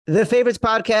The Favorites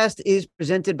podcast is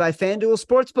presented by FanDuel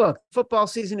Sportsbook. Football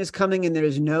season is coming, and there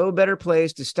is no better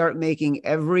place to start making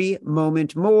every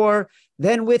moment more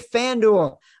than with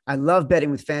FanDuel. I love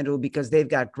betting with FanDuel because they've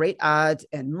got great odds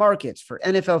and markets for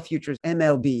NFL futures,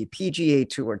 MLB, PGA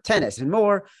Tour, tennis, and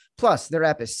more. Plus, their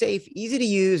app is safe, easy to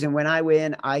use, and when I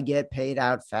win, I get paid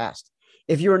out fast.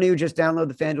 If you're new, just download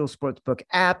the FanDuel Sportsbook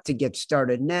app to get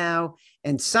started now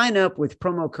and sign up with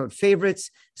promo code FAVORITES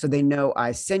so they know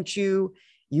I sent you.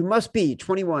 You must be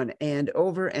 21 and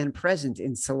over and present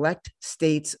in select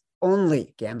states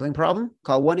only. Gambling problem?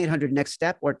 Call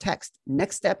 1-800-NEXT-STEP or text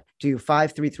NEXT STEP to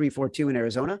 53342 in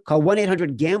Arizona. Call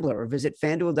 1-800-GAMBLER or visit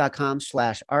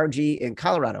FanDuel.com/RG in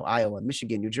Colorado, Iowa,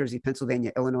 Michigan, New Jersey,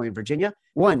 Pennsylvania, Illinois, and Virginia.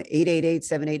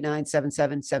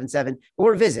 1-888-789-7777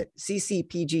 or visit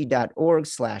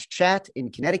ccpg.org/chat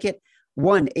in Connecticut.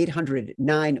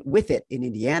 1-800-9-WITH-IT in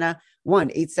Indiana.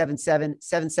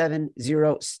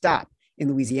 1-877-770-STOP.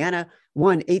 In Louisiana,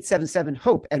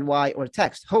 1-877-HOPE-NY or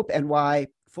text HOPE-NY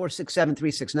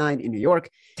 467-369 in New York.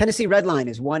 Tennessee Redline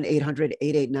is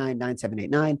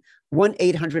 1-800-889-9789,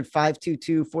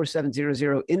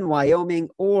 1-800-522-4700 in Wyoming,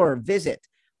 or visit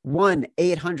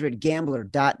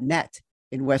 1-800-GAMBLER.net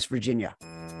in West Virginia.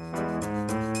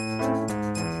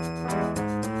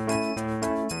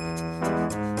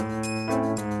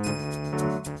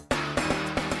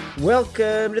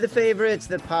 Welcome to The Favorites,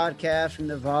 the podcast from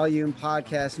the Volume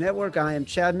Podcast Network. I am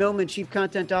Chad Millman, Chief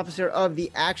Content Officer of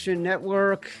the Action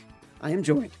Network. I am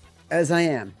joined, as I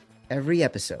am every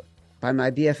episode, by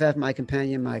my BFF, my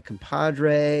companion, my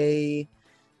compadre,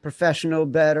 professional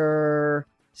bettor,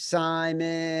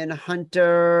 Simon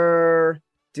Hunter.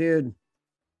 Dude,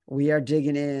 we are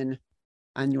digging in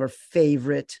on your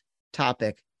favorite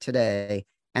topic today.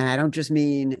 And I don't just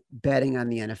mean betting on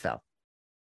the NFL.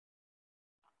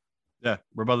 Yeah,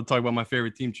 we're about to talk about my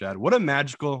favorite team, Chad. What a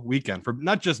magical weekend for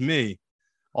not just me,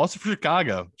 also for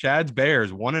Chicago. Chad's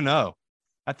Bears 1-0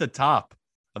 at the top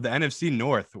of the NFC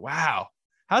North. Wow.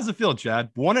 How's it feel, Chad?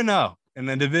 1-0 in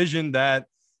a division that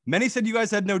many said you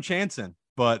guys had no chance in.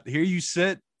 But here you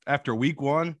sit after week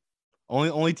one,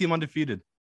 only team undefeated.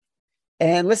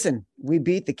 And listen, we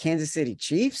beat the Kansas City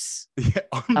Chiefs. Yeah,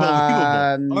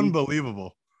 unbelievable.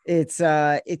 Unbelievable. It's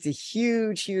a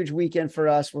huge weekend for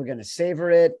us. We're going to savor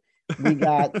it. We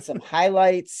got some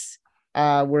highlights.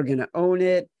 We're going to own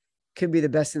it. Could be the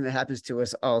best thing that happens to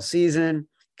us all season.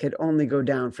 Could only go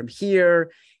down from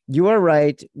here. You are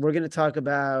right. We're going to talk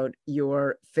about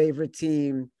your favorite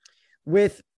team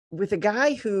with a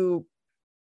guy who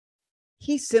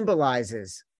he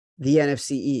symbolizes the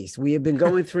NFC East. We have been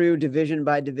going through division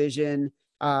by division,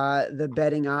 the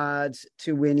betting odds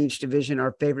to win each division,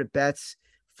 our favorite bets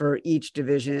for each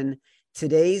division.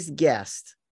 Today's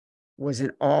guest was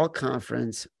an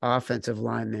all-conference offensive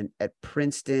lineman at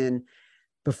Princeton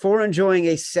before enjoying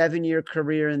a 7-year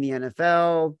career in the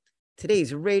NFL.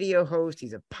 Today's a radio host.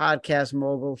 He's a podcast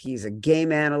mogul. He's a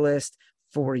game analyst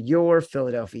for your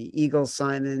Philadelphia Eagles,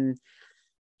 Simon.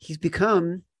 He's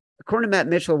become, according to Matt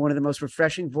Mitchell, one of the most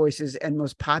refreshing voices and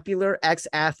most popular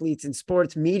ex-athletes in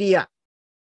sports media.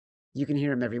 You can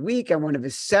hear him every week on one of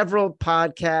his several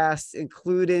podcasts,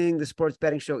 including the sports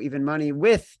betting show Even Money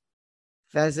with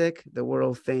Fezzik, the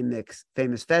world famous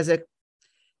Fezzik,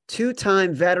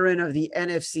 two-time veteran of the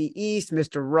NFC East,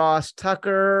 Mr. Ross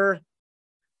Tucker.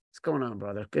 What's going on,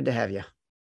 brother? Good to have you.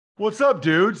 What's up,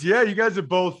 dudes? Yeah, you guys have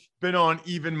both been on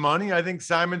Even Money. I think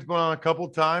Simon's been on a couple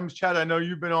times. Chad, I know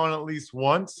you've been on at least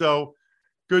once, so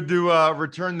good to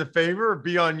return the favor,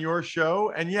 be on your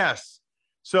show. And yes,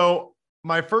 so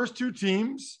my first two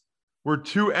teams were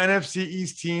two NFC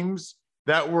East teams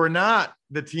that were not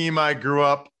the team I grew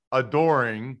up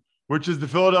adoring, which is the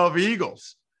Philadelphia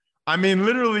Eagles. I mean,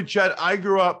 literally, Chet, I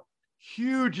grew up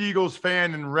huge Eagles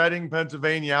fan in Reading,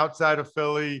 Pennsylvania, outside of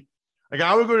Philly. Like,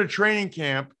 I would go to training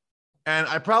camp, and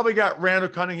I probably got Randall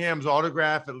Cunningham's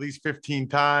autograph at least 15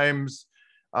 times.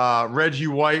 Reggie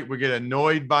White would get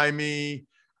annoyed by me.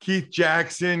 Keith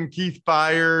Jackson, Keith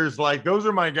Byers, like, those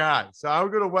are my guys. So I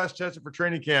would go to Westchester for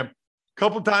training camp a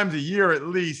couple times a year at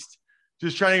least,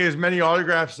 just trying to get as many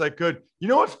autographs as I could. You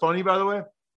know what's funny, by the way?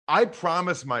 I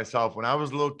promised myself when I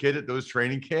was a little kid at those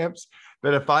training camps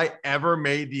that if I ever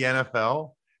made the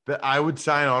NFL, that I would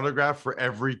sign autograph for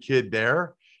every kid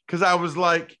there. Because I was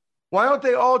like, why don't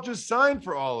they all just sign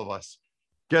for all of us?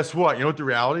 Guess what? You know what the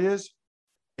reality is?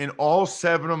 In all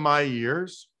 7 of my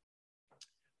years,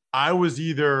 I was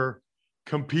either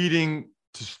competing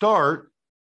to start,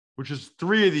 which is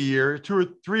 3 of the years, 2 or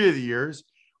 3 of the years,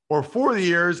 or 4 of the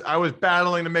years, I was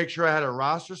battling to make sure I had a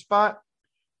roster spot.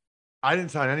 I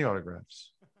didn't sign any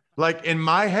autographs. Like in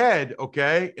my head,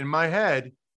 okay,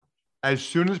 as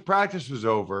soon as practice was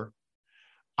over,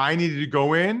 I needed to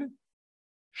go in,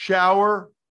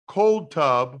 shower, cold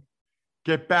tub,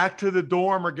 get back to the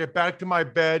dorm or get back to my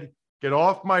bed, get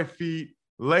off my feet,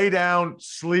 lay down,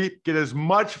 sleep, get as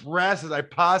much rest as I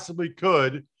possibly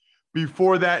could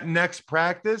before that next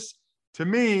practice. To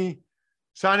me,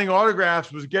 signing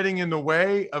autographs was getting in the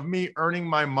way of me earning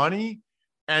my money.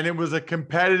 And it was a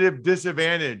competitive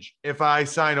disadvantage if I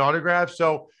sign autographs.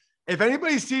 So if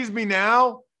anybody sees me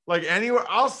now, like anywhere,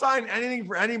 I'll sign anything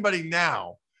for anybody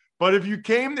now. But if you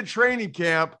came to training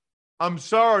camp, I'm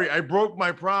sorry, I broke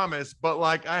my promise, but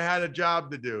like I had a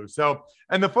job to do. So,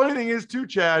 and the funny thing is too,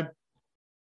 Chad,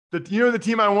 that the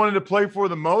team I wanted to play for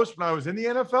the most when I was in the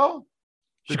NFL?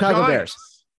 The Chicago Giants. Bears.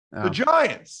 Oh. The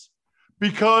Giants.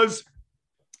 Because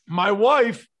my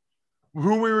wife,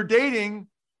 who we were dating,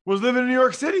 was living in New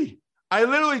York City. I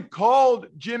literally called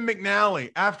Jim McNally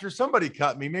after somebody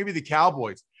cut me, maybe the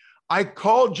Cowboys. I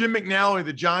called Jim McNally,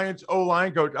 the Giants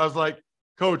O-line coach. I was like,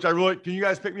 Coach, can you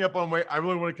guys pick me up on way? I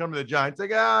really want to come to the Giants.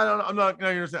 Like, I'm not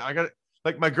going to understand. I got it.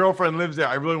 Like, my girlfriend lives there.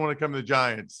 I really want to come to the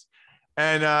Giants.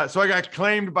 And so I got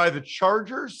claimed by the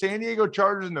Chargers, San Diego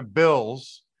Chargers, and the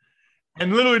Bills,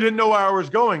 and literally didn't know where I was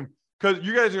going, because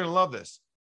you guys are going to love this.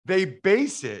 They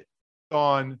base it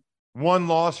on one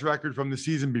loss record from the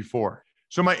season before.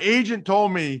 So my agent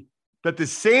told me that the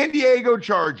San Diego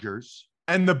Chargers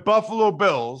and the Buffalo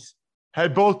Bills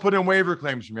had both put in waiver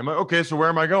claims for me. I'm like, okay, so where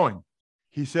am I going?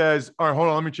 He says, all right, hold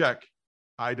on, let me check.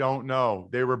 I don't know.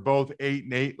 They were both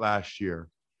 8-8 last year.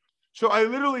 So I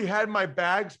literally had my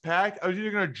bags packed. I was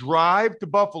either going to drive to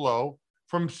Buffalo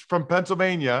from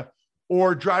Pennsylvania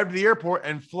or drive to the airport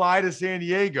and fly to San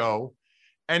Diego.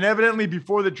 And evidently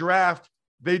before the draft,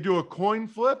 they do a coin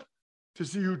flip to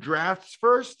see who drafts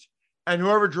first. And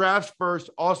whoever drafts first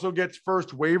also gets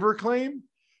first waiver claim.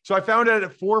 So I found out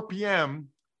at 4 p.m.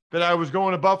 that I was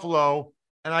going to Buffalo,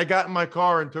 and I got in my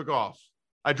car and took off.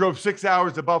 I drove 6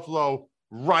 hours to Buffalo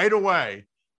right away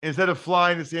instead of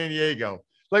flying to San Diego.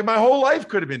 Like, my whole life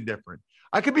could have been different.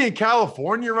 I could be in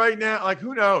California right now. Like,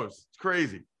 who knows? It's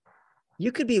crazy.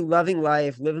 You could be loving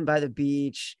life, living by the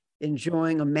beach,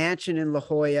 enjoying a mansion in La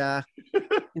Jolla.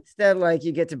 Instead, like,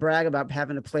 you get to brag about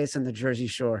having a place on the Jersey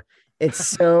Shore. It's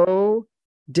so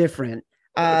different.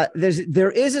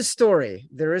 There is a story.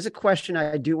 There is a question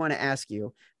I do want to ask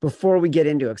you before we get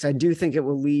into it, because I do think it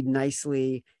will lead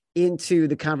nicely into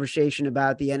the conversation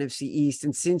about the NFC East.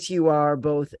 And since you are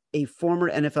both a former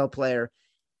NFL player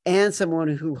and someone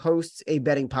who hosts a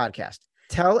betting podcast,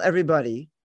 tell everybody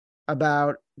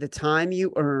about the time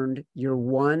you earned your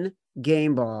one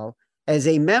game ball as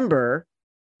a member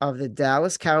of the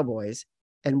Dallas Cowboys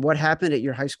and what happened at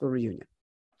your high school reunion.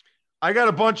 I got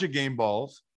a bunch of game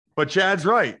balls, but Chad's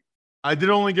right. I did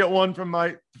only get one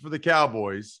for the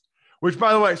Cowboys, which,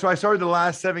 by the way, so I started the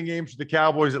last 7 games for the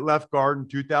Cowboys at left guard in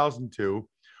 2002,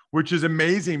 which is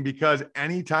amazing because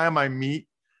anytime I meet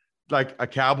like a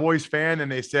Cowboys fan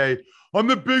and they say, I'm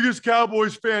the biggest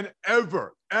Cowboys fan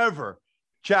ever.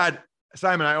 Chad,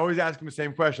 Simon, I always ask them the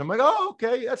same question. I'm like, oh,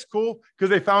 okay, that's cool. Because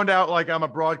they found out like I'm a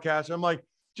broadcaster. I'm like,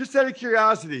 just out of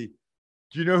curiosity,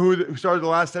 do you know who started the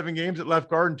last 7 games at left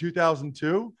guard in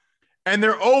 2002? And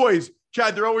they're always,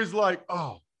 Chad, they're always like,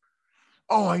 oh,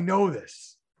 I know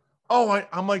this.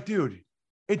 I'm like, dude,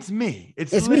 it's me.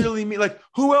 It's literally me. Like,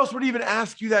 who else would even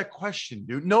ask you that question,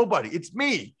 dude? Nobody. It's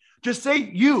me. Just say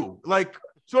you. Like,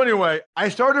 so anyway, I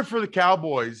started for the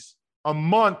Cowboys a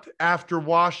month after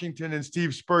Washington and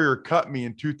Steve Spurrier cut me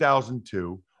in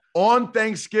 2002 on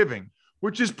Thanksgiving,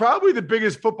 which is probably the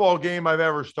biggest football game I've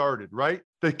ever started, right?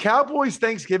 The Cowboys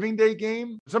Thanksgiving Day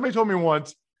game, somebody told me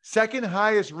once, second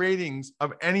highest ratings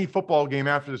of any football game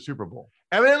after the Super Bowl.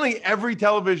 Evidently, every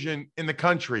television in the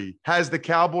country has the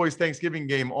Cowboys Thanksgiving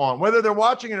game on. Whether they're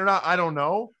watching it or not, I don't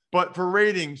know. But for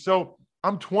ratings, so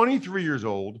I'm 23 years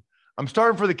old. I'm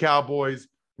starting for the Cowboys.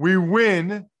 We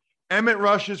win. Emmett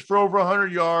rushes for over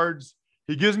 100 yards.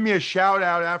 He gives me a shout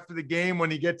out after the game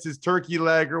when he gets his turkey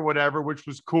leg or whatever, which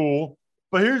was cool.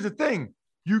 But here's the thing.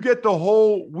 You get the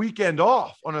whole weekend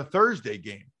off on a Thursday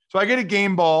game. So I get a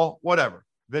game ball, whatever.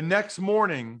 The next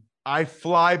morning, I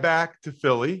fly back to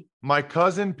Philly. My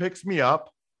cousin picks me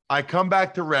up. I come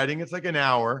back to Reading. It's like an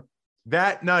hour.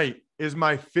 That night is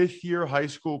my 5th year high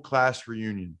school class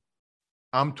reunion.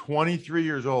 I'm 23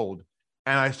 years old,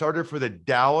 and I started for the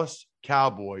Dallas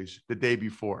Cowboys the day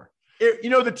before.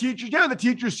 The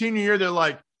teachers senior year, they're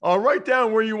like, oh, write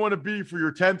down where you want to be for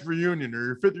your 10th reunion or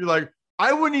your 5th. You're like,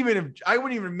 I wouldn't even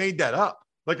have made that up.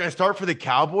 Like, I start for the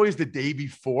Cowboys the day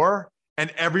before,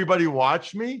 and everybody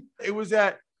watched me.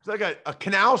 It's like a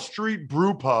Canal Street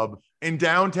brew pub in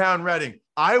downtown Reading.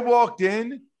 I walked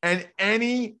in, and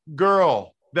any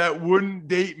girl that wouldn't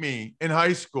date me in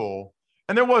high school,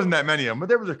 and there wasn't that many of them, but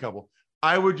there was a couple,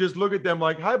 I would just look at them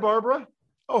like, hi, Barbara.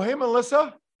 Oh, hey,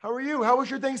 Melissa. How are you? How was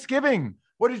your Thanksgiving?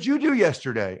 What did you do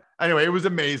yesterday? Anyway, it was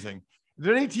amazing. If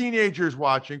there are any teenagers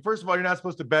watching, first of all, you're not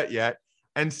supposed to bet yet.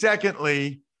 And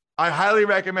secondly, I highly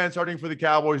recommend starting for the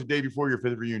Cowboys the day before your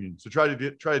 5th reunion. So try to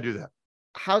do that.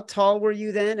 How tall were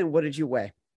you then, and what did you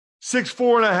weigh?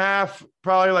 6'4.5",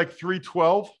 probably like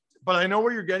 312. But I know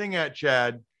where you're getting at,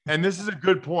 Chad. And this is a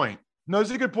good point. No, this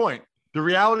is a good point. The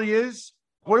reality is,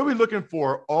 what are we looking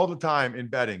for all the time in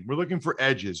betting? We're looking for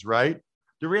edges, right?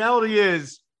 The reality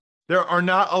is there are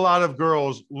not a lot of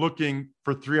girls looking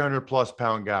for 300+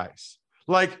 pound guys.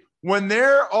 Like when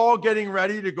they're all getting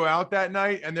ready to go out that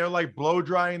night and they're like blow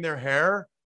drying their hair,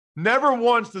 never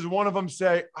once does one of them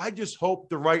say, I just hope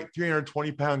the right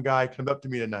 320 pound guy comes up to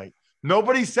me tonight.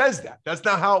 Nobody says that. That's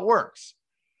not how it works.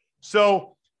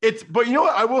 So but you know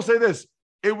what? I will say this.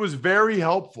 It was very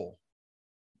helpful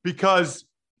because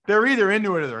they're either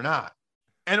into it or they're not.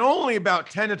 And only about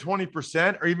 10 to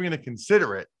 20% are even going to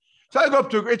consider it. So I go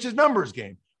up to it's just numbers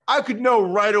game. I could know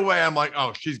right away. I'm like,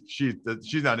 oh, she's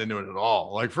not into it at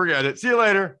all. Like, forget it. See you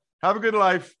later. Have a good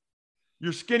life.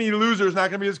 Your skinny loser is not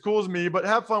going to be as cool as me, but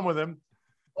have fun with him.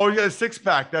 Oh, you got a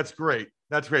 6-pack. That's great.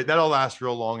 That's great. That'll last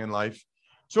real long in life.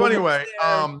 So anyway,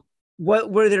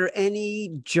 what were there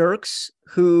any jerks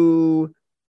who,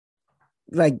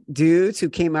 like, dudes who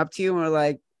came up to you and were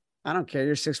like, I don't care,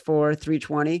 you're 6'4",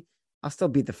 320. I'll still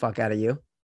beat the fuck out of you.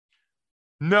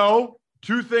 No,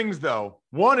 2 things though.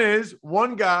 One is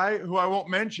one guy who I won't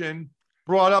mention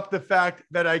brought up the fact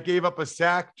that I gave up a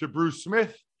sack to Bruce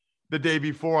Smith the day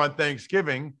before on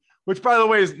Thanksgiving, which by the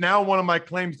way is now one of my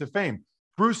claims to fame.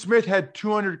 Bruce Smith had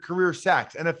 200 career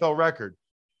sacks, NFL record.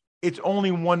 It's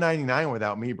only 199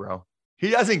 without me, bro. He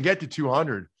doesn't get to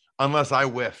 200 unless I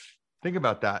whiff. Think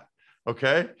about that.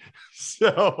 Okay.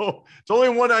 So it's only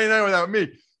 199 without me.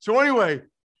 So anyway,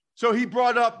 so he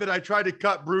brought up that I tried to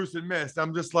cut Bruce and missed.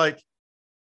 I'm just like,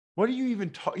 what are you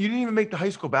even talking? You didn't even make the high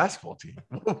school basketball team.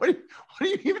 What are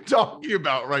you even talking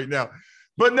about right now?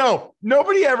 But no,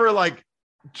 nobody ever like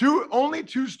only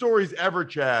 2 stories ever,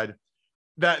 Chad,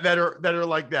 that are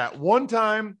like that. One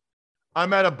time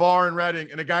I'm at a bar in Reading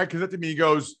and a guy comes up to me, he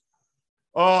goes,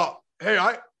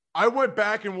 hey, I went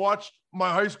back and watched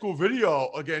my high school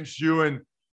video against you and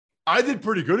I did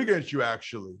pretty good against you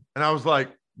actually. And I was like,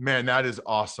 man, that is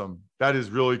awesome. That is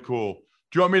really cool.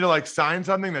 Do you want me to like sign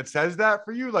something that says that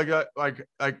for you? Like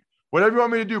whatever you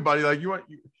want me to do, buddy. Like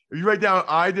if you write down,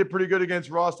 I did pretty good against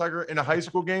Ross Tucker in a high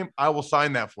school game, I will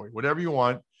sign that for you, whatever you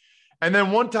want. And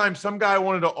then one time some guy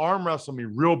wanted to arm wrestle me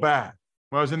real bad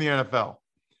when I was in the NFL.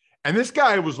 And this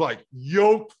guy was like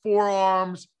yoked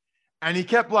forearms and he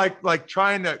kept like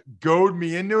trying to goad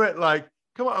me into it. Like,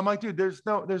 come on. I'm like, dude, there's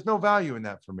no value in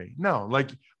that for me. No,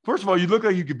 like, first of all, you look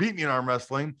like you could beat me in arm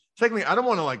wrestling. Secondly, I don't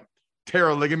want to like tear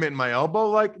a ligament in my elbow.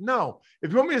 Like, no,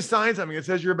 if you want me to sign something that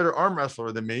says you're a better arm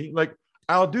wrestler than me, like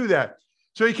I'll do that.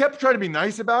 So he kept trying to be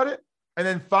nice about it. And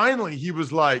then finally he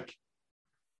was like,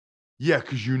 yeah,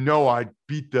 because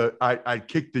I'd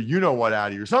kick the you-know-what out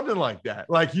of you or something like that.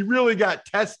 Like he really got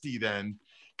testy then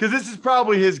because this is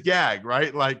probably his gag,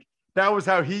 right? Like that was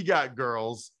how he got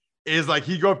girls is like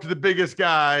he'd go up to the biggest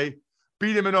guy,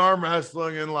 beat him in arm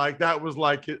wrestling. And like, that was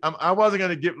like, I wasn't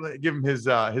going to give him his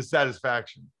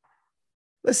satisfaction.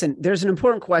 Listen, there's an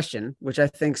important question, which I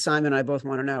think Simon and I both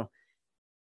want to know.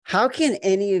 How can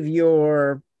any of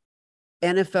your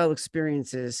NFL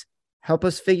experiences help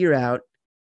us figure out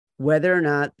whether or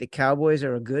not the Cowboys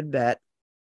are a good bet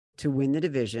to win the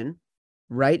division?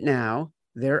 Right now,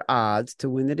 their odds to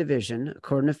win the division,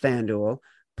 according to FanDuel,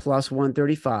 plus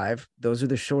 135. Those are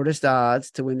the shortest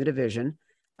odds to win the division.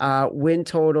 Win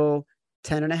total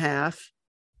 10.5.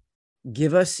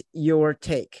 Give us your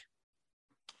take.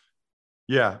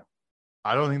 Yeah,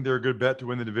 I don't think they're a good bet to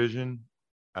win the division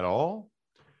at all.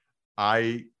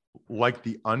 I like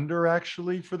the under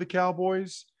actually for the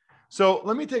Cowboys. So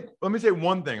let me say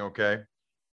one thing, okay?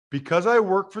 Because I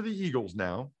work for the Eagles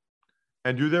now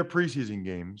and do their preseason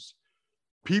games,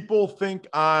 people think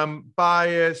I'm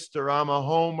biased or I'm a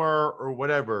homer or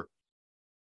whatever.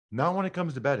 Not when it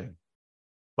comes to betting.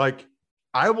 Like,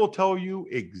 I will tell you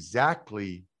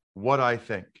exactly what I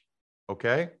think,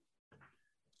 okay?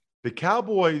 The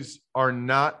Cowboys are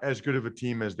not as good of a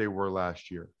team as they were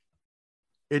last year.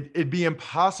 It'd be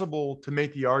impossible to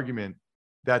make the argument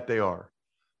that they are.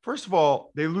 First of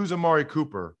all, they lose Amari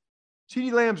Cooper.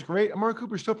 CeeDee Lamb's great. Amari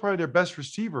Cooper's still probably their best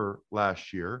receiver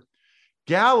last year.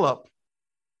 Gallup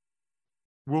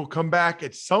will come back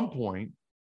at some point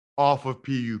off of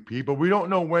PUP, but we don't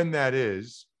know when that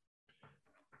is.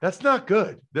 That's not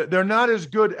good. They're not as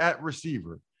good at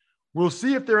receiver. We'll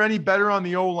see if they're any better on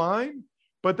the O-line,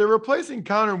 but they're replacing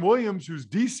Connor Williams, who's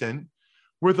decent,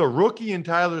 with a rookie in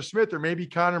Tyler Smith or maybe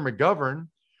Connor McGovern.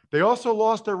 They also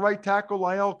lost their right tackle,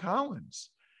 La'el Collins.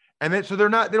 And then, so they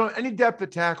don't have any depth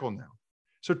at tackle now.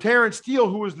 So Terrence Steele,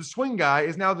 who was the swing guy,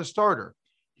 is now the starter.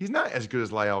 He's not as good as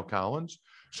La'el Collins.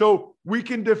 So we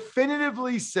can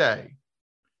definitively say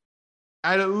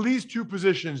at least two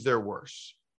positions, they're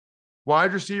worse.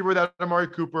 Wide receiver without Amari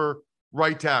Cooper,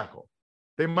 right tackle.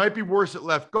 They might be worse at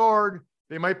left guard.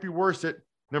 They might be worse at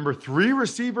number 3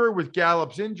 receiver with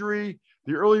Gallup's injury.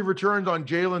 The early returns on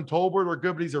Jalen Tolbert are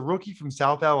good, but he's a rookie from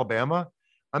South Alabama.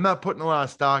 I'm not putting a lot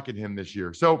of stock in him this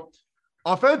year. So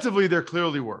offensively, they're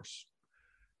clearly worse.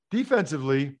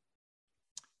 Defensively,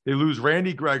 they lose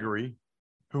Randy Gregory,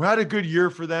 who had a good year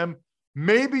for them.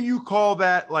 Maybe you call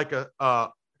that like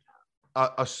a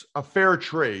fair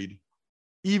trade.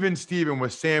 Even Steven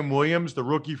with Sam Williams, the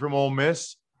rookie from Ole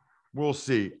Miss. We'll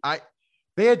see.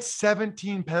 They had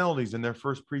 17 penalties in their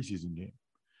first preseason game.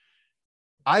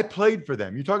 I played for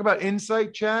them. You talk about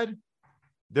insight, Chad.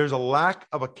 There's a lack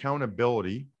of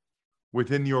accountability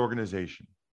within the organization.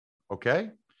 Okay?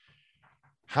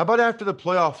 How about after the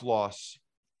playoff loss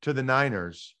to the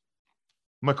Niners,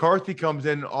 McCarthy comes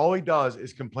in and all he does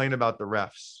is complain about the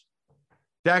refs.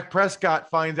 Dak Prescott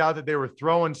finds out that they were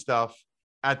throwing stuff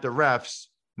at the refs,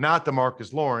 not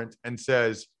DeMarcus Lawrence, and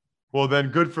says, well, then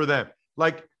good for them.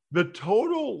 Like the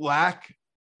total lack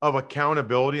of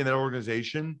accountability in that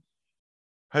organization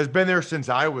has been there since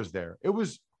I was there. It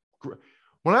was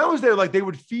when I was there, like they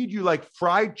would feed you like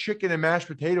fried chicken and mashed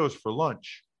potatoes for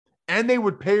lunch, and they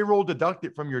would payroll deduct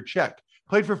it from your check.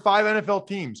 Played for 5 NFL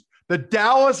teams. The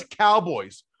Dallas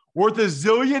Cowboys, worth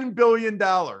 $1 billion,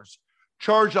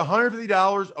 charged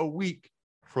 $150 a week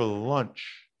for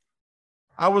lunch.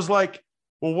 I was like,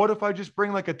 well, what if I just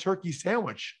bring like a turkey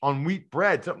sandwich on wheat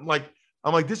bread? Something like,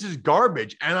 I'm like, this is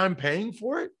garbage and I'm paying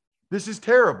for it. This is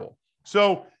terrible.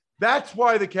 So that's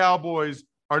why the Cowboys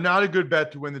are not a good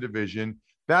bet to win the division.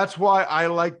 That's why I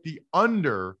like the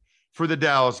under for the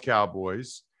Dallas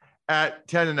Cowboys at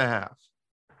 10.5.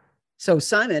 So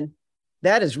Simon,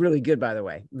 that is really good, by the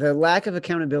way. The lack of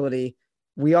accountability,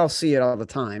 we all see it all the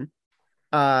time.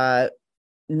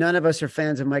 None of us are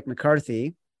fans of Mike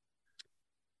McCarthy.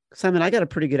 Simon, I got a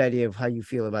pretty good idea of how you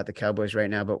feel about the Cowboys right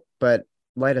now, but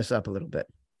light us up a little bit.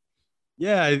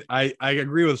 Yeah, I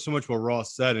agree with so much what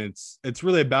Ross said. And it's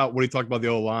really about what he talked about, the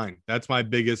O-line. That's my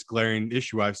biggest glaring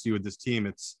issue I see with this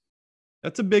team.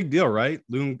 That's a big deal, right?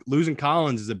 Losing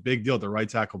Collins is a big deal at the right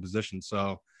tackle position.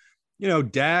 So,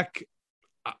 Dak,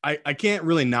 I can't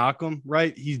really knock him,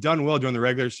 right? He's done well during the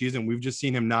regular season. We've just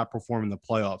seen him not perform in the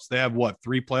playoffs. They have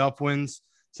 3 playoff wins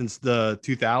since the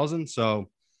 2000s. So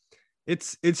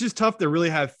it's just tough to really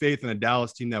have faith in a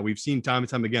Dallas team that we've seen time and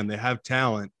time again. They have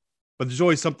talent, but there's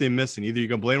always something missing. Either you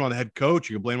can blame it on the head coach,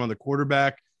 you can blame it on the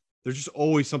quarterback. There's just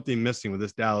always something missing with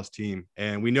this Dallas team.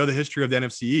 And we know the history of the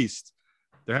NFC East.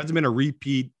 There hasn't been a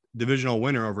repeat divisional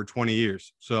winner over 20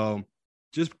 years. So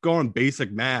just going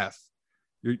basic math,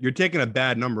 you're taking a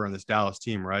bad number on this Dallas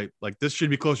team, right? Like this should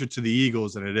be closer to the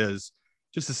Eagles than it is.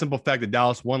 Just the simple fact that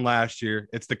Dallas won last year.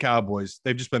 It's the Cowboys.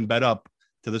 They've just been bet up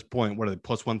to this point. What are they,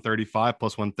 plus 135,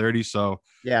 plus 130? So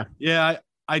yeah,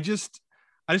 I just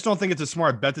don't think it's a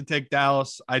smart bet to take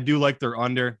Dallas. I do like their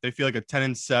under. They feel like a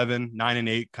 10-7,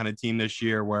 9-8 kind of team this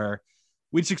year, where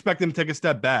we just expect them to take a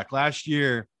step back. Last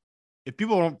year, if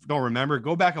people don't remember,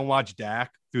 go back and watch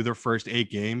Dak through their first 8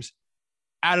 games.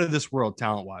 Out of this world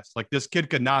talent-wise. Like this kid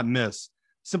could not miss.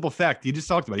 Simple fact, he just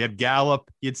talked about it. He had Gallup,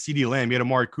 he had CeeDee Lamb, he had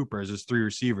Amari Cooper as his 3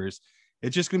 receivers.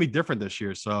 It's just going to be different this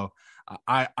year. So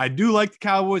I do like the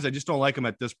Cowboys. I just don't like them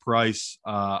at this price.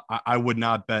 I would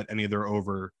not bet any of their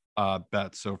over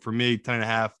bets. So for me,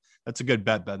 10.5, that's a good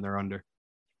bet betting they're under.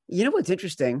 You know what's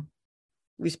interesting?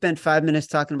 We spent 5 minutes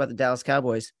talking about the Dallas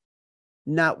Cowboys.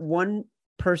 Not one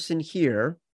person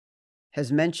here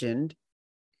has mentioned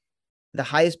the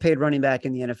highest paid running back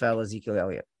in the NFL, Ezekiel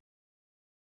Elliott.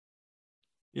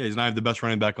 Yeah, he's not even the best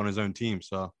running back on his own team.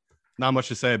 So not much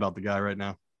to say about the guy right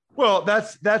now. Well,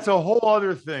 that's a whole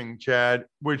other thing, Chad,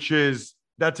 which is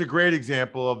that's a great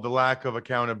example of the lack of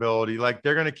accountability. Like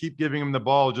they're going to keep giving him the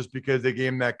ball just because they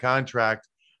gave him that contract.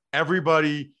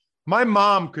 Everybody, my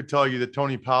mom could tell you that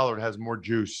Tony Pollard has more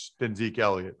juice than Zeke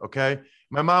Elliott. Okay.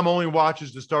 My mom only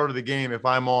watches the start of the game if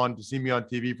I'm on to see me on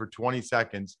TV for 20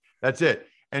 seconds. That's it.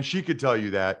 And she could tell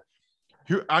you that.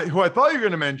 Who I thought you were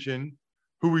going to mention,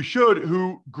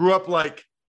 who grew up like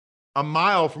a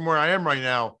mile from where I am right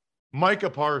now, Micah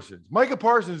Parsons. Micah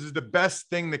Parsons is the best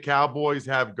thing the Cowboys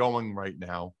have going right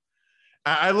now.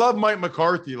 I love Mike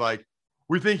McCarthy. Like,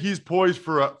 We think he's poised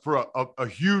for a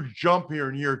huge jump here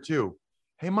in year 2.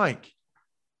 Hey, Mike,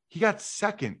 he got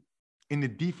second in the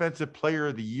defensive player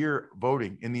of the year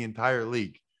voting in the entire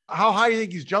league. How high do you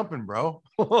think he's jumping, bro?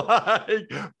 Like,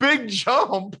 big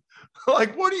jump.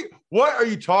 Like, what are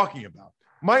you talking about?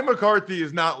 Mike McCarthy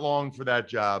is not long for that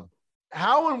job.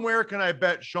 How and where can I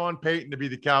bet Sean Payton to be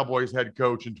the Cowboys head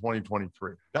coach in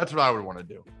 2023? That's what I would want to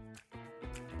do.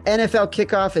 NFL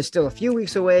kickoff is still a few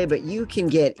weeks away, but you can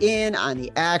get in on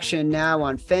the action now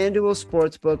on FanDuel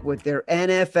Sportsbook with their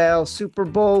NFL Super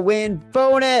Bowl win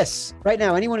bonus. Right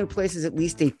now, anyone who places at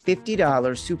least a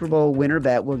 $50 Super Bowl winner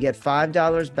bet will get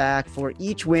 $5 back for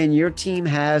each win your team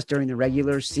has during the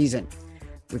regular season.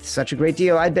 With such a great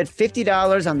deal, I'd bet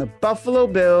 $50 on the Buffalo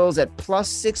Bills at plus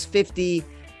 650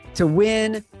 to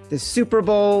win the Super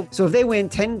Bowl. So if they win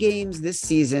 10 games this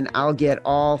season, I'll get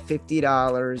all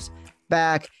 $50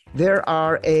 back. There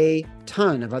are a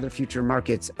ton of other future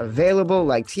markets available,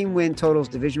 like team win totals,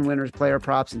 division winners, player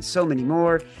props, and so many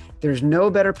more. There's no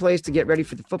better place to get ready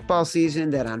for the football season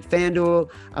than on FanDuel,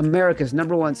 America's #1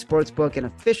 sportsbook and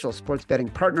official sports betting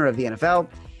partner of the NFL.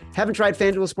 Haven't tried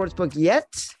FanDuel Sportsbook yet?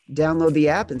 Download the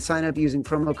app and sign up using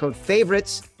promo code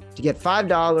FAVORITES to get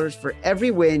 $5 for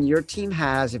every win your team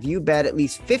has if you bet at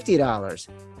least $50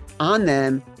 on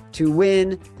them to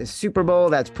win the Super Bowl.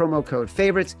 That's promo code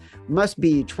FAVORITES. Must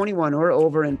be 21 or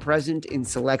over and present in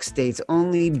select states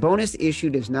only. Bonus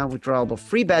issued is non-withdrawable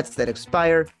free bets that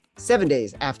expire 7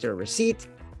 days after receipt.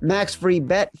 Max free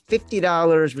bet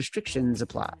 $50. Restrictions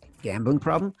apply. Gambling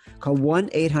problem? Call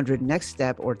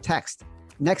 1-800-NEXT-STEP or text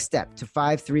NEXT STEP to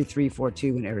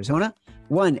 53342 in Arizona,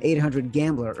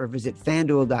 1-800-GAMBLER, or visit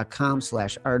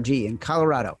fanduel.com/RG in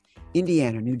Colorado,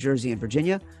 Indiana, New Jersey, and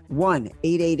Virginia,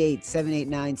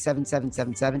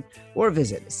 1-888-789-7777, or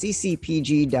visit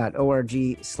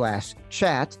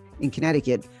ccpg.org/chat in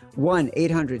Connecticut,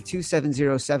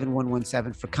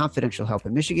 1-800-270-7117 for confidential help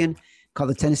in Michigan. Call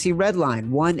the Tennessee Red Line,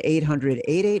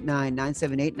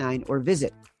 1-800-889-9789, or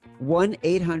visit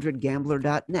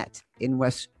 1-800-GAMBLER.net in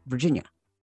West Virginia.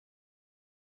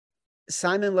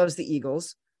 Simon loves the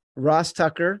Eagles. Ross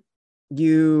Tucker,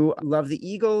 you love the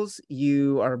Eagles.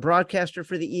 You are a broadcaster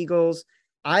for the Eagles.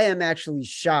 I am actually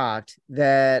shocked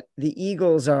that the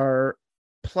Eagles are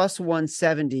plus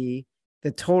 170.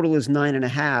 The total is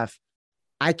 9.5.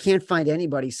 I can't find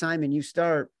anybody, Simon, you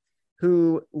start,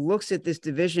 who looks at this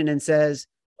division and says,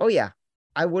 oh yeah,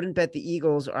 I wouldn't bet the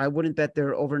Eagles, or I wouldn't bet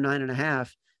they're over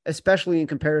 9.5, especially in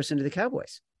comparison to the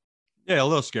Cowboys. Yeah, a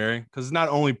little scary because it's not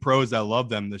only pros that love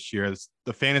them this year, it's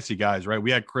the fantasy guys, right?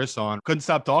 We had Chris on, couldn't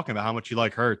stop talking about how much he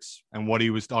liked Hurts and what he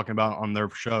was talking about on their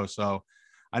show. So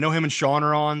I know him and Sean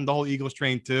are on the whole Eagles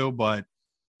train too, but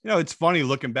it's funny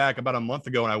looking back about a month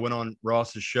ago when I went on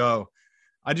Ross's show,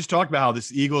 I just talked about how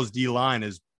this Eagles D line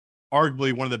is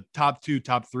arguably one of the top 2,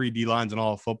 top 3 D lines in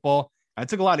all of football. I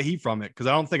took a lot of heat from it because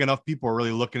I don't think enough people are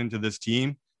really looking into this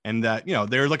team, and that,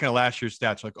 they're looking at last year's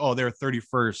stats like, oh, they're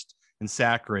 31st in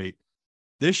sack rate.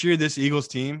 This year, this Eagles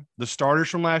team, the starters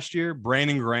from last year,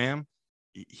 Brandon Graham,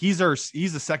 he's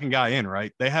the second guy in,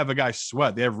 right? They have a guy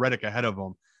Sweat. They have Reddick ahead of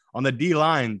him. On the D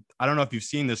line, I don't know if you've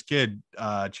seen this kid,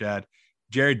 Chad,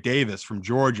 Jared Davis from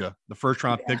Georgia, the first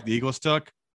round pick the Eagles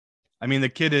took. I mean, the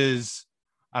kid is,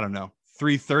 I don't know,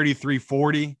 330,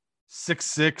 340,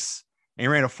 6'6", and he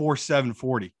ran a 4.7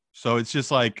 40. So it's just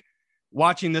like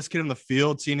watching this kid in the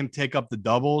field, seeing him take up the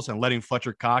doubles and letting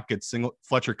Fletcher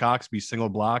Cox be single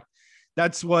blocked.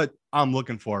 That's what I'm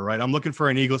looking for, right? I'm looking for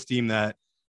an Eagles team that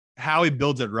how he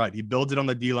builds it right. He builds it on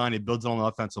the D-line. He builds it on the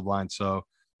offensive line. So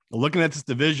looking at this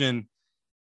division,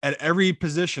 at every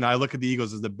position, I look at the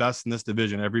Eagles as the best in this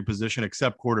division, every position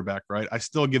except quarterback, right? I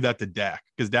still give that to Dak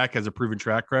because Dak has a proven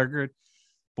track record.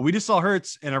 But we just saw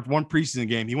Hurts in our one preseason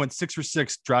game. He went 6 for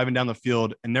 6 driving down the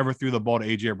field and never threw the ball to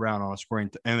A.J. Brown on a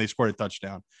scoring, and they scored a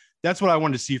touchdown. That's what I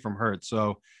wanted to see from Hurts.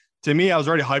 So to me, I was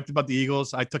already hyped about the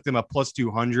Eagles. I took them at plus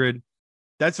 200.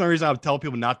 That's the only reason I would tell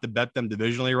people not to bet them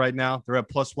divisionally right now. They're at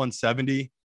plus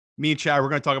 170. Me and Chad, we're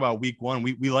going to talk about week 1.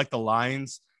 We like the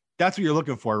Lions. That's what you're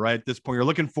looking for, right? At this point, you're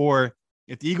looking for,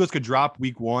 if the Eagles could drop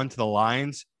week 1 to the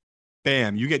Lions,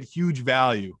 bam, you get huge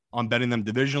value on betting them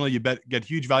divisionally. You get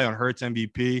huge value on Hurts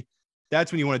MVP.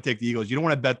 That's when you want to take the Eagles. You don't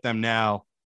want to bet them now,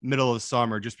 middle of the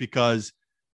summer, just because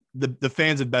the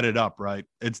fans have bet it up, right?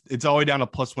 It's all the way down to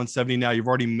plus 170 now. You've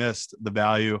already missed the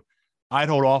value. I'd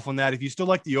hold off on that. If you still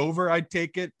like the over, I'd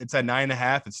take it. It's at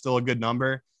 9.5. It's still a good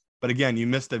number. But again, you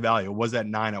missed the value. It was at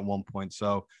 9 at one point.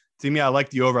 So to me, I like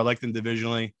the over. I like them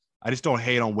divisionally. I just don't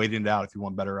hate on waiting it out if you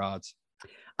want better odds.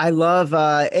 I love,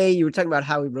 you were talking about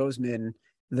Howie Roseman,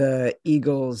 the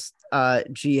Eagles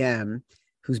GM.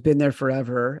 who's been there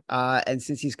forever. And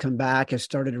since he's come back, has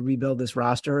started to rebuild this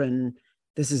roster. And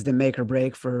this is the make or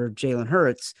break for Jalen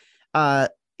Hurts.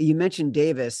 You mentioned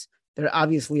Davis. There,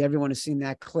 obviously, everyone has seen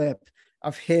that clip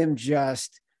of him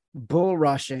just bull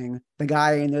rushing the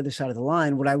guy on the other side of the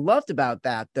line. What I loved about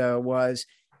that, though, was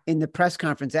in the press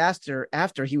conference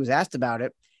after he was asked about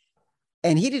it,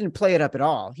 and he didn't play it up at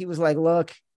all. He was like,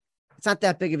 look, it's not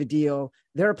that big of a deal.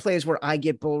 There are plays where I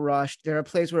get bull rushed. There are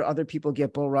plays where other people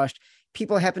get bull rushed.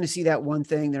 People happen to see that one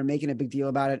thing. They're making a big deal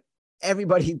about it.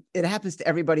 It happens to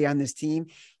everybody on this team.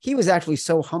 He was actually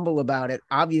so humble about it.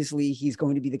 Obviously, he's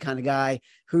going to be the kind of guy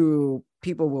who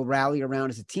people will rally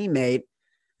around as a teammate.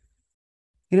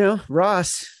 You know,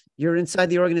 Ross, you're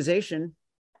inside the organization.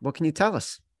 What can you tell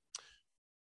us?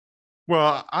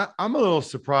 Well, I'm a little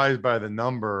surprised by the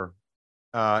number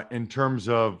in terms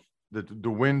of the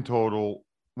win total.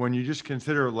 When you just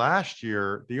consider last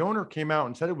year, the owner came out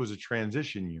and said it was a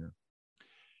transition year.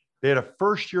 They had a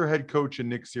first-year head coach in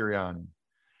Nick Sirianni.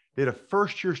 They had a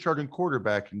first-year starting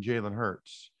quarterback in Jalen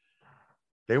Hurts.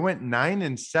 They went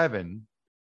 9-7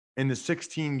 in the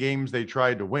 16 games they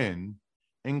tried to win,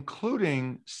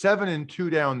 including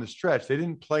 7-2 down the stretch. They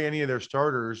didn't play any of their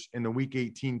starters in the Week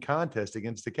 18 contest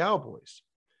against the Cowboys.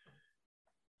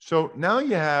 So now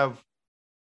you have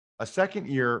a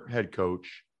second-year head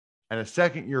coach and a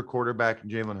second-year quarterback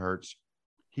in Jalen Hurts.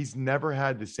 He's never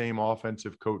had the same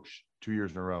offensive coach 2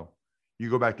 years in a row. You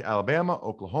go back to Alabama,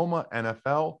 Oklahoma,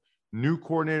 NFL, new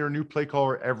coordinator, new play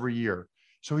caller every year.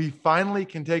 So he finally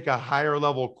can take a higher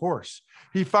level course.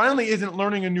 He finally isn't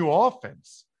learning a new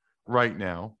offense right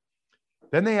now.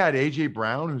 Then they had A.J.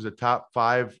 Brown, who's a top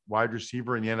 5 wide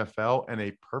receiver in the NFL and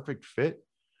a perfect fit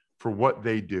for what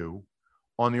they do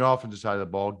on the offensive side of the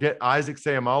ball. Get Isaac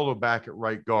Seumalo back at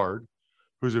right guard,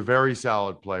 who's a very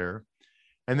solid player.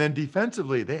 And then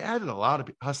defensively, they added a lot of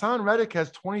people. Hassan Reddick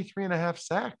has 23.5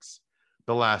 sacks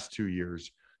the last 2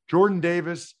 years. Jordan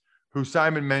Davis, who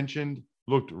Simon mentioned,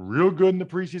 looked real good in the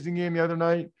preseason game the other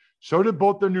night. So did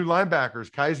both their new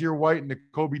linebackers, Kaiser White and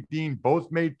Nakobe Dean,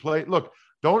 both made play. Look,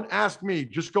 don't ask me.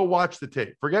 Just go watch the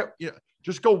tape.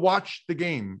 Just go watch the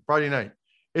game Friday night.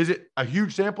 Is it a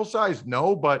huge sample size?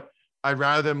 No, but I'd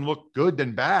rather them look good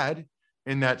than bad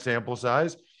in that sample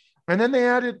size. And then they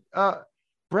added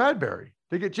Bradbury.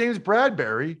 They get James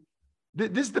Bradbury.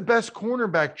 This is the best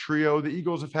cornerback trio the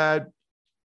Eagles have had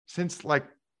since like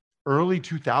early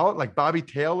 2000, like Bobby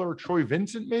Taylor or Troy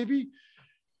Vincent, maybe.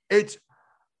 It's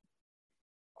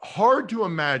hard to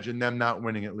imagine them not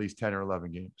winning at least 10 or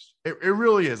 11 games. It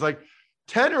really is. Like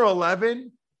 10 or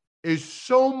 11 is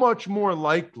so much more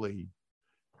likely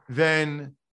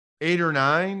than 8 or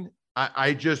 9.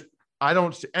 I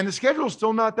don't see, and the schedule is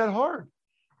still not that hard.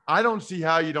 I don't see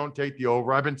how you don't take the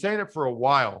over. I've been saying it for a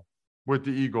while with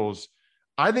the Eagles.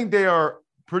 I think they are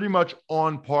pretty much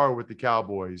on par with the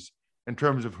Cowboys in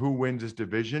terms of who wins this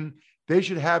division. They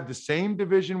should have the same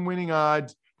division winning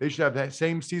odds. They should have that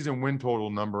same season win total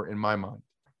number in my mind.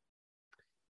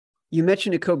 You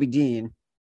mentioned Nakobe Dean.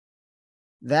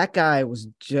 That guy was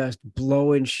just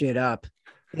blowing shit up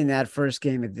in that first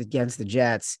game against the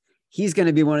Jets. He's going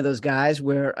to be one of those guys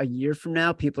where a year from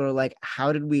now, people are like,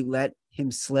 how did we let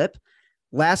him slip?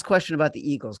 Last question about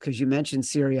the Eagles, because you mentioned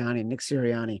Nick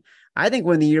Sirianni. I think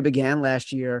when the year began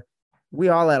last year, we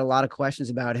all had a lot of questions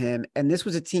about him. And this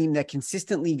was a team that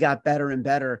consistently got better and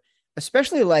better,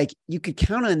 especially like you could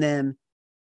count on them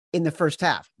in the first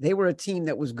half. They were a team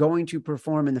that was going to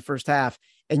perform in the first half,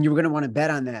 and you were going to want to bet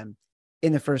on them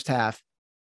in the first half.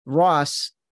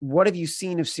 Ross, what have you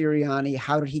seen of Sirianni?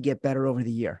 How did he get better over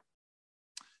the year?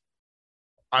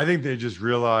 I think they just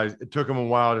realized it took them a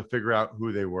while to figure out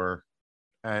who they were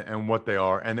and what they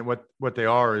are. And what they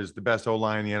are is the best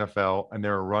O-line in the NFL, and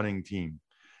they're a running team.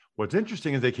 What's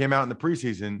interesting is they came out in the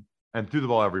preseason and threw the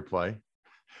ball every play,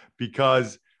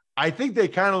 because I think they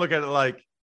kind of look at it like,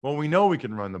 well, we know we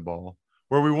can run the ball.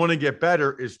 Where we want to get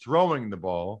better is throwing the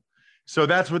ball. So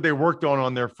that's what they worked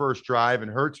on their first drive.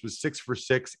 And Hurts was 6 for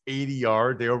 6, 80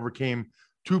 yards. They overcame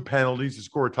 2 penalties to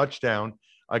score a touchdown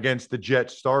against the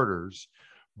Jets starters.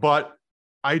 But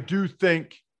I do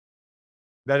think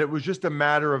that it was just a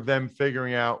matter of them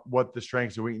figuring out what the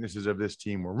strengths and weaknesses of this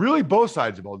team were. Really both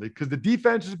sides of all, because the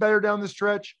defense is better down the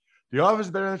stretch. The offense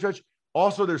is better down the stretch.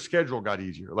 Also, their schedule got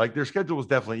easier. Like, their schedule was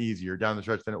definitely easier down the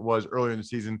stretch than it was earlier in the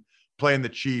season, playing the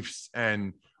Chiefs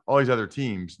and all these other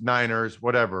teams, Niners,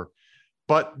 whatever.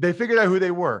 But they figured out who they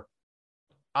were.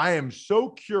 I am so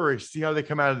curious to see how they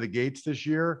come out of the gates this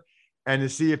year and to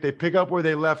see if they pick up where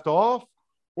they left off,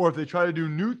 or if they try to do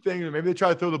new things, or maybe they try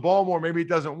to throw the ball more, maybe it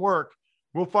doesn't work.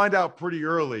 We'll find out pretty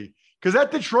early. Because that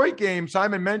Detroit game,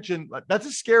 Simon mentioned, that's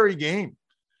a scary game.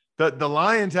 The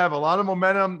Lions have a lot of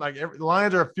momentum. Like the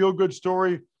Lions are a feel-good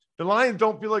story. The Lions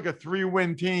don't feel like a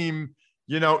 3-win team,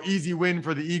 easy win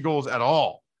for the Eagles at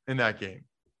all in that game.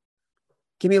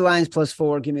 Give me Lions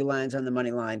 +4. Give me Lions on the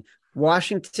money line.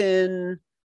 Washington,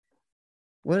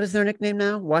 what is their nickname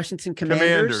now? Washington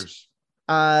Commanders.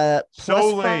 So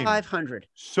plus lame. 500.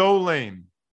 So lame.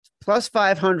 Plus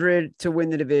 500 to win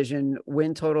the division.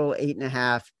 Win total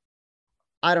 8.5.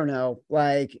 I don't know.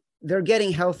 Like, they're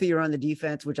getting healthier on the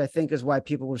defense, which I think is why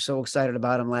people were so excited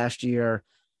about him last year.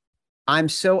 I'm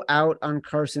so out on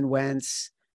Carson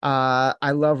Wentz.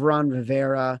 I love Ron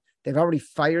Rivera. They've already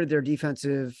fired their their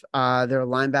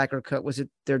linebacker coach. Was it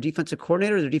their defensive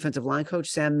coordinator or their defensive line coach,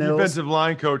 Sam Mills? Defensive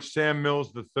line coach, Sam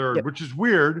Mills III, Yep. which is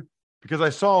weird because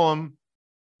I saw him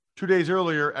 2 days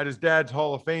earlier at his dad's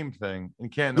Hall of Fame thing in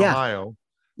Canton, Ohio.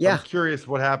 Yeah. I'm curious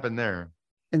what happened there.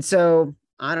 And so,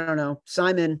 I don't know.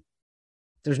 Simon,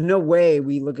 there's no way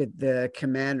we look at the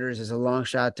Commanders as a long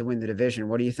shot to win the division.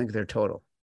 What do you think of their total?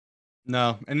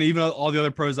 No. And even all the other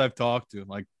pros I've talked to,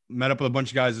 like met up with a bunch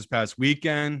of guys this past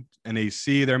weekend and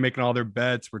they're making all their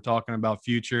bets. We're talking about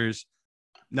futures.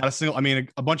 Not a single,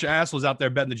 a bunch of assholes out there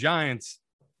betting the Giants.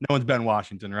 No one's betting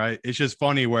Washington, right? It's just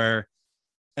funny where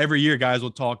every year guys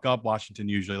will talk up Washington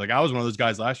usually. Like I was one of those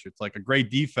guys last year. It's like a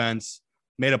great defense,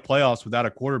 made a playoffs without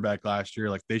a quarterback last year.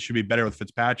 Like they should be better with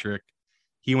Fitzpatrick.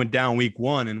 He went down week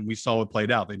 1 and we saw what played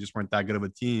out. They just weren't that good of a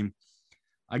team.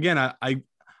 Again, I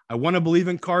want to believe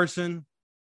in Carson,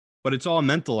 but it's all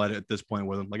mental at this point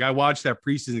with him. Like I watched that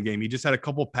preseason game. He just had a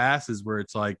couple passes where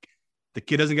it's like the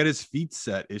kid doesn't get his feet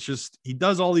set. It's just he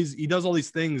does all these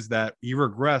things that he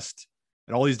regressed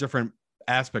at all these different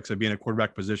aspects of being a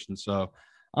quarterback position. So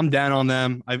I'm down on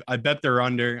them. I bet they're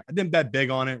under. I didn't bet big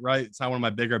on it, right? It's not one of my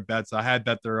bigger bets. I had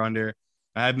bet they're under.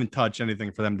 I haven't touched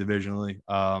anything for them divisionally.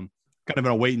 Kind of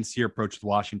in a wait and see approach with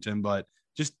Washington, but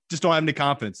just don't have any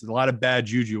confidence. There's a lot of bad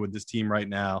juju with this team right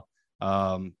now.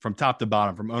 From top to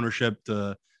bottom, from ownership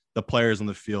to the players on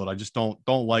the field. I just don't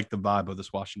like the vibe of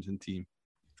this Washington team.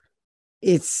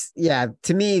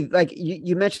 To me, like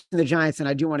you mentioned the Giants, and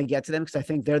I do want to get to them because I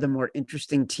think they're the more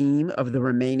interesting team of the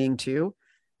remaining two.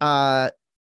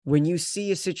 When you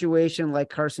see a situation like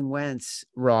Carson Wentz,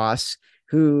 Ross,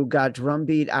 who got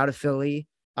drumbeat out of Philly,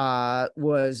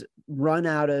 was run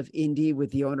out of Indy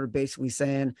with the owner basically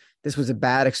saying this was a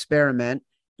bad experiment.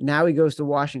 Now he goes to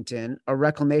Washington, a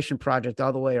reclamation project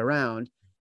all the way around.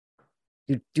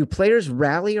 Do players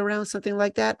rally around something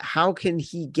like that? How can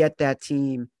he get that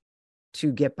team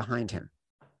to get behind him?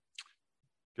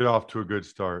 Get off to a good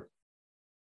start.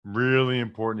 Really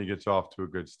important he gets off to a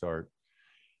good start.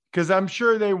 Because I'm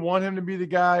sure they want him to be the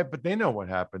guy, but they know what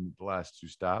happened the last 2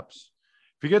 stops.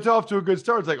 If he gets off to a good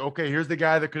start, it's like, okay, here's the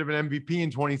guy that could have been MVP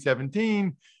in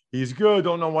 2017. He's good.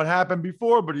 Don't know what happened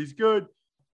before, but he's good.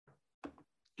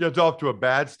 Gets off to a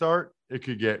bad start, it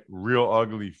could get real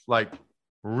ugly, like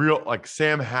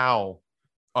Sam Howell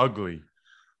ugly.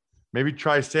 Maybe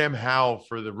try Sam Howell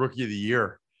for the rookie of the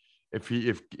year.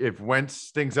 If Wentz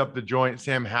stinks up the joint,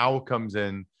 Sam Howell comes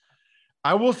in.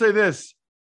 I will say this,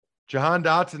 Jahan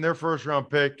Dotson, their first round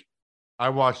pick. I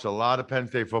watched a lot of Penn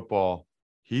State football.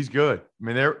 He's good.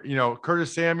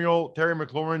 Curtis Samuel, Terry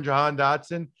McLaurin, Jahan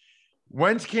Dotson.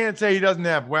 Wentz can't say he doesn't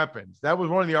have weapons. That was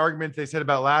one of the arguments they said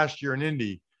about last year in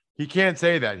Indy. He can't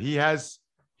say that. He has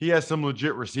some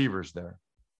legit receivers there.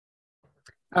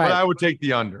 But I would take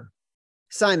the under.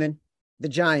 Simon, the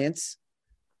Giants.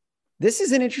 This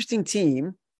is an interesting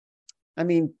team.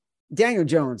 Daniel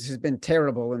Jones has been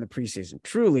terrible in the preseason,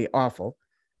 truly awful.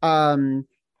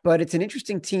 But it's an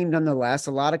interesting team nonetheless.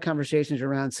 A lot of conversations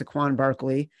around Saquon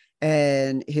Barkley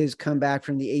and his comeback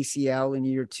from the ACL in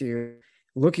year 2,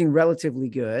 looking relatively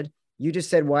good. You just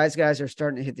said wise guys are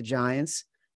starting to hit the Giants.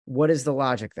 What is the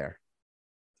logic there?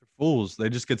 They're fools. They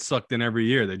just get sucked in every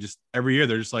year. Every year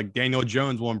they're just like Daniel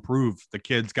Jones will improve. The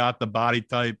kid's got the body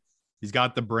type. He's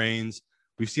got the brains.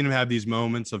 We've seen him have these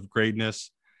moments of greatness.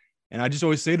 And I just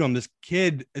always say to him, this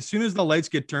kid, as soon as the lights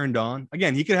get turned on,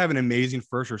 again, he could have an amazing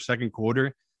first or second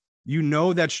quarter.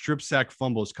 That strip sack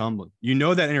fumble is coming.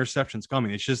 That interception's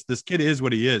coming. It's just this kid is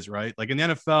what he is, right? Like in the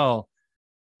NFL,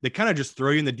 they kind of just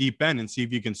throw you in the deep end and see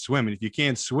if you can swim. And if you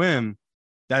can't swim,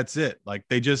 that's it. Like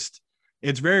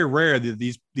it's very rare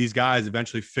that these guys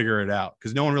eventually figure it out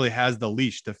because no one really has the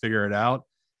leash to figure it out.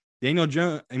 Daniel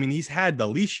Jones, he's had the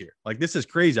leash here. Like, this is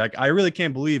crazy. I really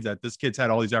can't believe that this kid's had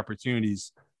all these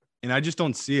opportunities, and I just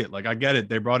don't see it. Like, I get it.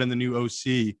 They brought in the new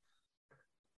OC.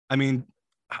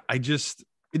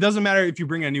 It doesn't matter if you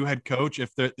bring a new head coach.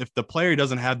 If the player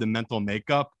doesn't have the mental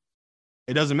makeup,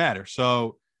 it doesn't matter.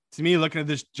 So, to me, looking at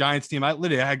this Giants team, I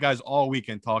had guys all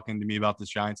weekend talking to me about this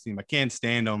Giants team. I can't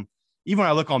stand them. even when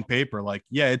I look on paper, like,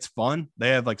 yeah, it's fun. They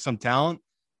have like some talent.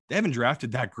 They haven't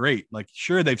drafted that great. Like,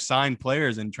 sure, they've signed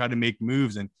players and tried to make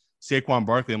moves, and Saquon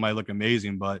Barkley might look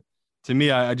amazing, but to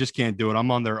me, I just can't do it. I'm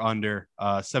on their under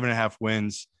 7.5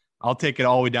 wins. I'll take it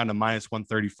all the way down to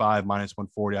 -135,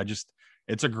 -140.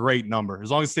 It's a great number.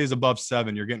 As long as it stays above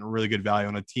 7, you're getting a really good value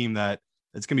on a team that's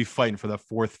going to be fighting for the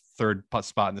third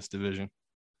spot in this division.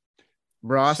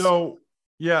 Ross. So,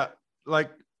 yeah,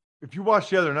 like if you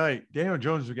watched the other night, Daniel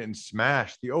Jones was getting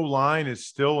smashed. The O-line is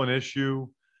still an issue.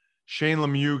 Shane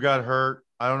Lemieux got hurt.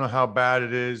 I don't know how bad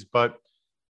it is, but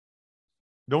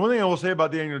the one thing I will say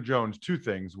about Daniel Jones, 2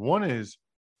 things. One is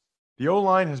the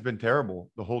O-line has been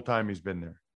terrible the whole time he's been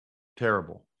there.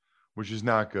 Terrible, which is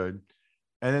not good.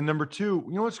 And then number 2,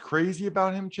 you know what's crazy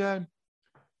about him, Chad?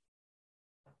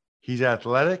 He's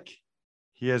athletic.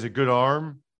 He has a good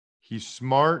arm. He's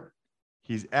smart.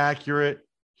 He's accurate.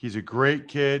 He's a great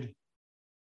kid.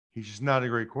 He's just not a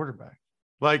great quarterback.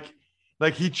 Like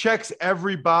he checks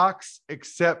every box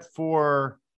except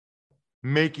for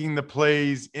making the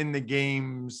plays in the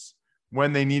games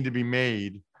when they need to be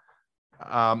made. He's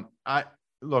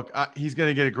going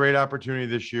to get a great opportunity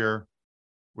this year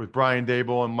with Brian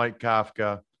Daboll and Mike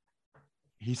Kafka.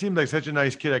 He seems like such a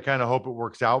nice kid. I kind of hope it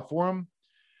works out for him.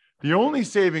 The only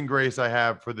saving grace I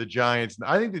have for the Giants, and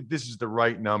I think that this is the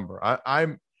right number.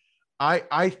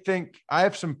 I think I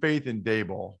have some faith in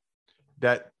Daboll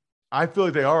that I feel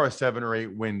like they are a 7 or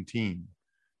 8 win team.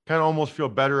 Kind of almost feel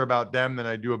better about them than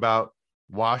I do about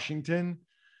Washington.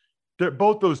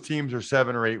 Both those teams are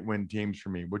 7 or 8 win teams for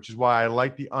me, which is why I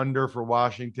like the under for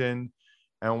Washington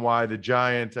and why the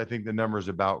Giants, I think the number is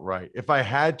about right. If I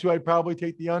had to, I'd probably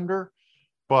take the under,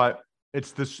 but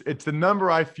it's the number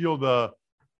I feel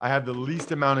I have the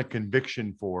least amount of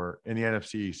conviction for in the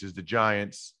NFC East is the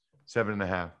Giants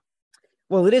 7.5.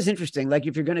 Well, it is interesting. Like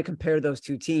if you're going to compare those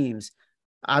 2 teams,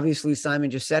 obviously Simon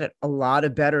just said it. A lot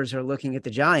of bettors are looking at the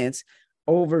Giants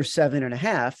over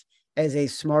 7.5 as a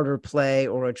smarter play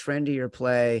or a trendier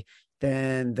play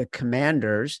than the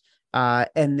Commanders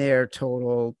and their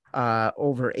total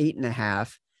over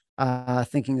 8.5,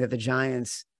 thinking that the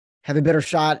Giants have a better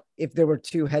shot if there were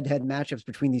 2 head-to-head matchups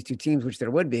between these 2 teams, which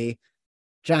there would be.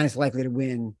 Giants likely to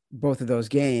win both of those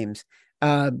games.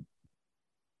 The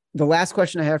last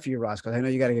question I have for you, Ross, because I know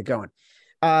you got to get going.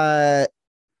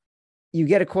 You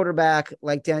get a quarterback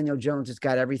like Daniel Jones that's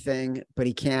got everything, but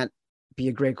he can't be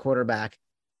a great quarterback.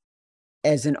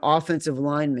 As an offensive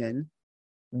lineman,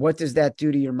 what does that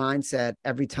do to your mindset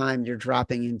every time you're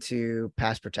dropping into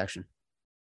pass protection?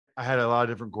 I had a lot of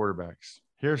different quarterbacks.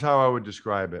 Here's how I would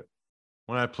describe it.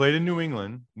 When I played in New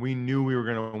England, we knew we were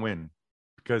going to win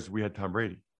because we had Tom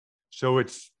Brady. So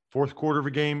it's fourth quarter of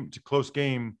a game. It's a close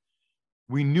game.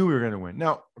 We knew we were going to win.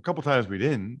 Now, a couple times we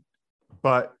didn't,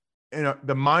 but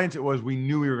the mindset was we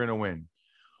knew we were going to win.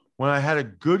 When I had a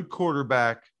good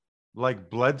quarterback like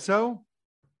Bledsoe,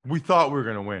 we thought we were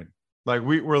going to win. Like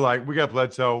we got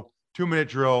Bledsoe, 2-minute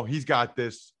drill. He's got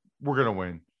this. We're going to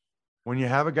win. When you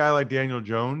have a guy like Daniel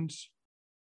Jones,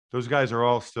 those guys are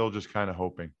all still just kind of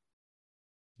hoping.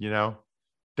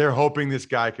 They're hoping this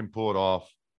guy can pull it off.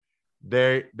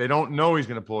 They don't know he's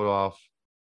going to pull it off.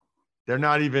 They're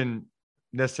not even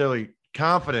necessarily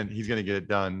confident he's going to get it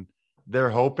done. They're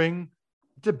hoping.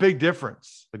 It's a big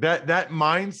difference. Like that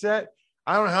mindset.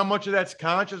 I don't know how much of that's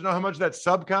conscious. I don't know how much of that's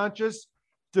subconscious.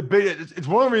 It's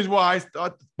one of the reasons why I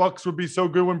thought the Bucs would be so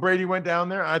good when Brady went down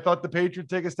there. I thought the Patriots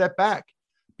take a step back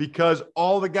because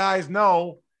all the guys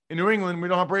know in New England we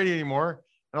don't have Brady anymore,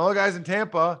 and all the guys in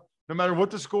Tampa, no matter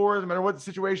what the score is, no matter what the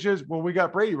situation is, well, we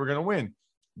got Brady. We're going to win.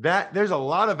 There's a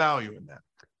lot of value in that.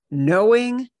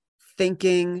 Knowing,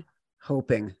 thinking,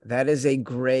 hoping. That is a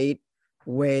great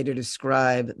way to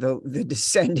describe the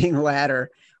descending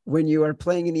ladder when you are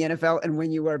playing in the NFL and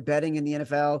when you are betting in the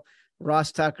NFL.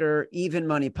 Ross Tucker, Even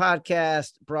Money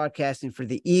Podcast, broadcasting for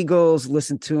the Eagles.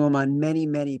 Listen to him on many,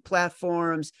 many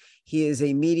platforms. He is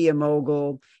a media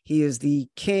mogul. He is the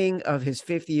king of his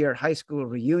 50-year high school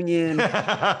reunion.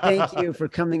 Thank you for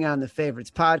coming on the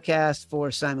Favorites Podcast. For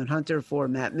Simon Hunter, for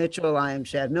Matt Mitchell, I am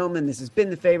Chad Millman. This has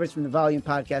been the Favorites from the Volume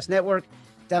Podcast Network.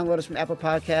 Download us from Apple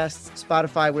Podcasts,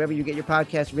 Spotify, wherever you get your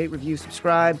podcasts. Rate, review,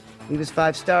 subscribe. Leave us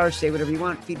 5 stars. Say whatever you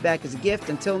want. Feedback is a gift.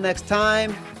 Until next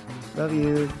time, love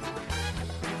you.